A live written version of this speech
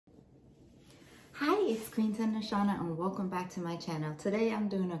it's Queen Tender Shauna and welcome back to my channel. Today I'm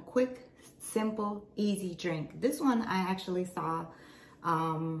doing a quick, simple, easy drink. This one I actually saw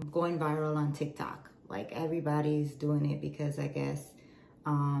going viral on TikTok. Like everybody's doing it because I guess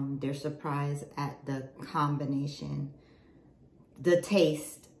they're surprised at the combination, the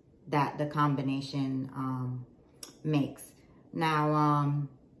taste that the combination makes. Now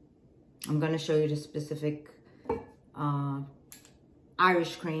I'm going to show you the specific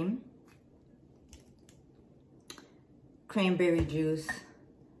Irish cream, cranberry juice,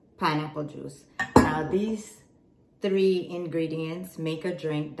 pineapple juice. Now these three ingredients make a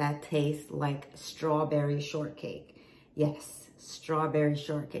drink that tastes like strawberry shortcake. Yes, strawberry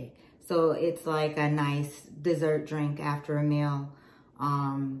shortcake. So it's like a nice dessert drink after a meal.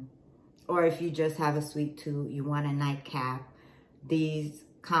 Or if you just have a sweet tooth, you want a nightcap. These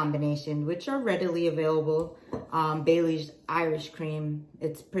combination, which are readily available. Bailey's Irish cream,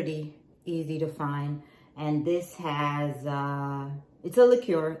 it's pretty easy to find. And this has, it's a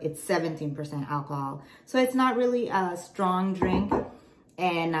liqueur, it's 17% alcohol. So it's not really a strong drink.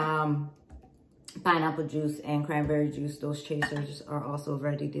 And pineapple juice and cranberry juice, those chasers are also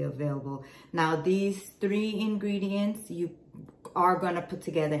readily available. Now these three ingredients you are gonna put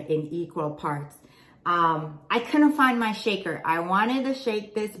together in equal parts. I couldn't find my shaker. I wanted to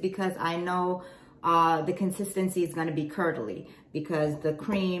shake this because I know the consistency is going to be curdly because the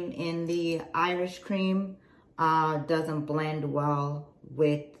cream in the Irish cream doesn't blend well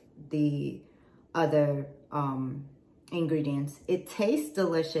with the other ingredients. It tastes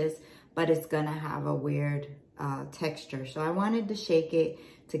delicious, but it's going to have a weird texture. So I wanted to shake it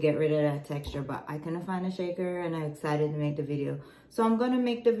to get rid of that texture, but I couldn't find a shaker and I'm excited to make the video. So I'm going to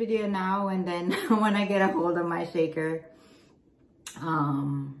make the video now, and then when I get a hold of my shaker,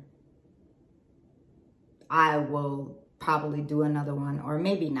 I will probably do another one, or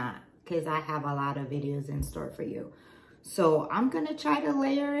maybe not, because I have a lot of videos in store for you. So I'm going to try to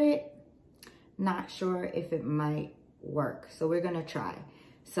layer it. Not sure if it might work. So we're going to try.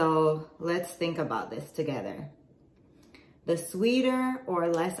 So let's think about this together. The sweeter or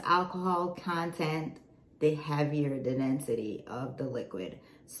less alcohol content, the heavier the density of the liquid.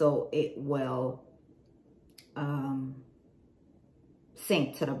 So it will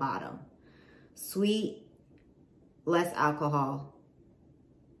sink to the bottom. Sweet, less alcohol,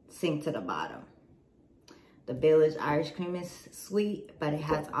 sink to the bottom. The Bailey's Irish cream is sweet, but it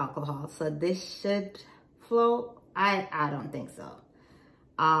has alcohol. So this should float. I don't think so.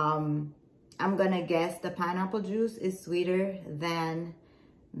 I'm gonna guess the pineapple juice is sweeter than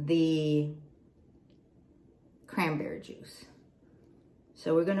the cranberry juice.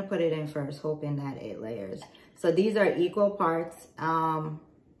 So we're gonna put it in first, hoping that it layers. So these are equal parts.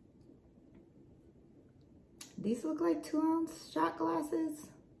 These look like 2-ounce shot glasses.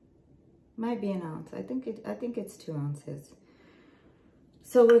 Might be an ounce. I think it's 2 ounces.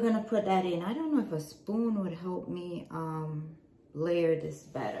 So we're gonna put that in. I don't know if a spoon would help me layer this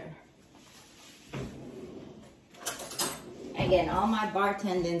better. Again, all my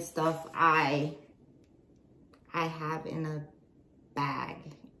bartending stuff I have in a bag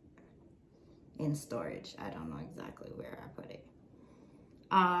in storage. I don't know exactly where I put it.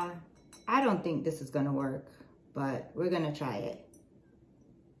 I don't think this is gonna work, but we're gonna try it.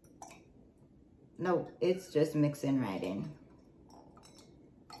 Nope, it's just mixing right in.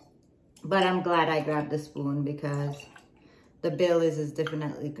 But I'm glad I grabbed the spoon because the Bailey's is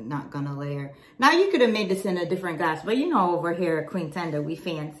definitely not gonna layer. Now you could have made this in a different glass, but you know over here at Queen Tender, we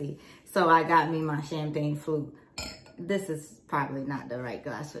fancy. So I got me my champagne flute. This is probably not the right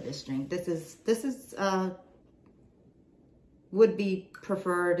glass for this drink. This is would be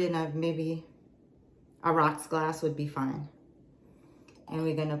preferred in maybe a rocks glass would be fine. And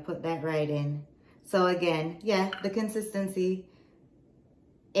we're gonna put that right in. So again, yeah, the consistency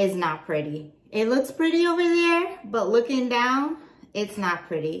is not pretty. It looks pretty over there, but looking down, it's not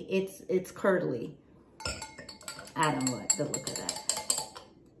pretty. It's curdly. I don't like the look of that.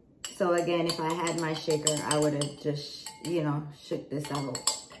 So again, if I had my shaker, I would have just, you know, shook this out.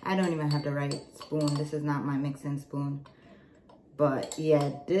 I don't even have the right spoon. This is not my mixing spoon. But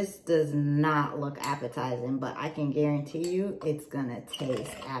yeah, this does not look appetizing, but I can guarantee you it's gonna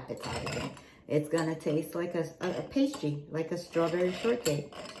taste appetizing. It's gonna taste like a pastry, like a strawberry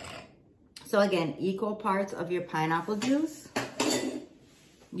shortcake. So again, equal parts of your pineapple juice,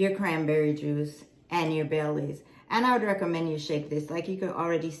 your cranberry juice, and your Bailey's. And I would recommend you shake this. Like you could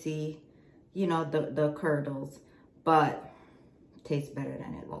already see, you know, the curdles, but it tastes better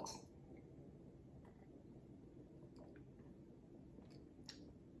than it looks.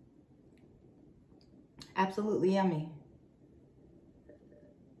 Absolutely yummy.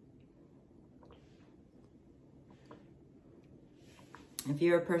 If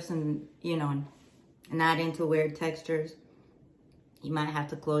you're a person, you know, not into weird textures, you might have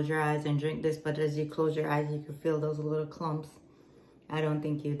to close your eyes and drink this, but as you close your eyes, you can feel those little clumps. I don't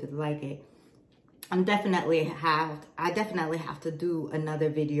think you'd like it. I definitely have to do another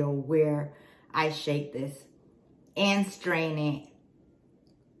video where I shake this and strain it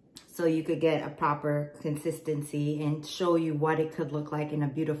so you could get a proper consistency and show you what it could look like in a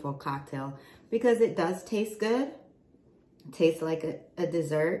beautiful cocktail, because it does taste good. It tastes like a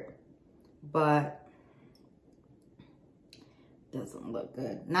dessert, but doesn't look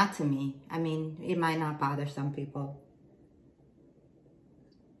good. Not to me. I mean, it might not bother some people.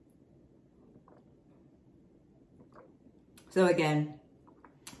 So again,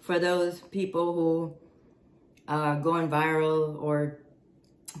 for those people who are going viral or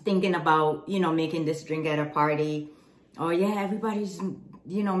thinking about, you know, making this drink at a party, or yeah, everybody's,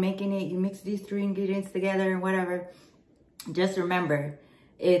 you know, making it, you mix these 3 ingredients together and whatever, just remember,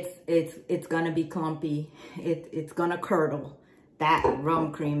 it's gonna be clumpy. It's gonna curdle. That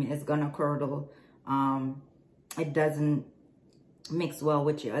rum cream is gonna curdle. It doesn't mix well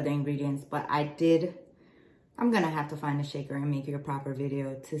with your other ingredients, but I'm gonna have to find a shaker and make you a proper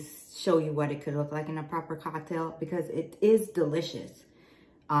video to show you what it could look like in a proper cocktail, because it is delicious.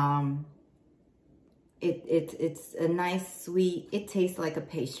 It's a nice sweet, it tastes like a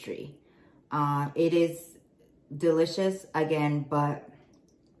pastry. It is delicious again, but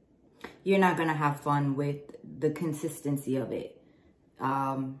you're not gonna have fun with the consistency of it.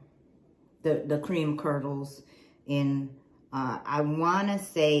 The cream curdles in, I wanna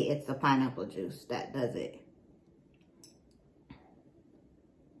say it's the pineapple juice that does it.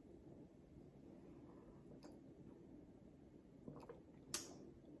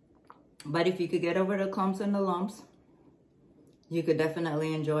 But if you could get over the clumps and the lumps, you could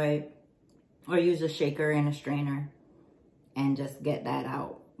definitely enjoy it, or use a shaker and a strainer and just get that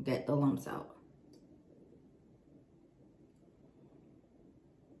out, get the lumps out.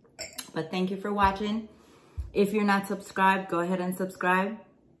 But thank you for watching. If you're not subscribed, go ahead and subscribe.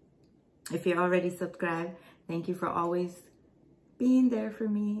 If you're already subscribed, thank you for always being there for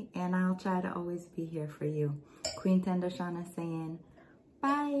me, and I'll try to always be here for you. Queen Tenda Shauna saying,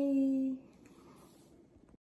 bye.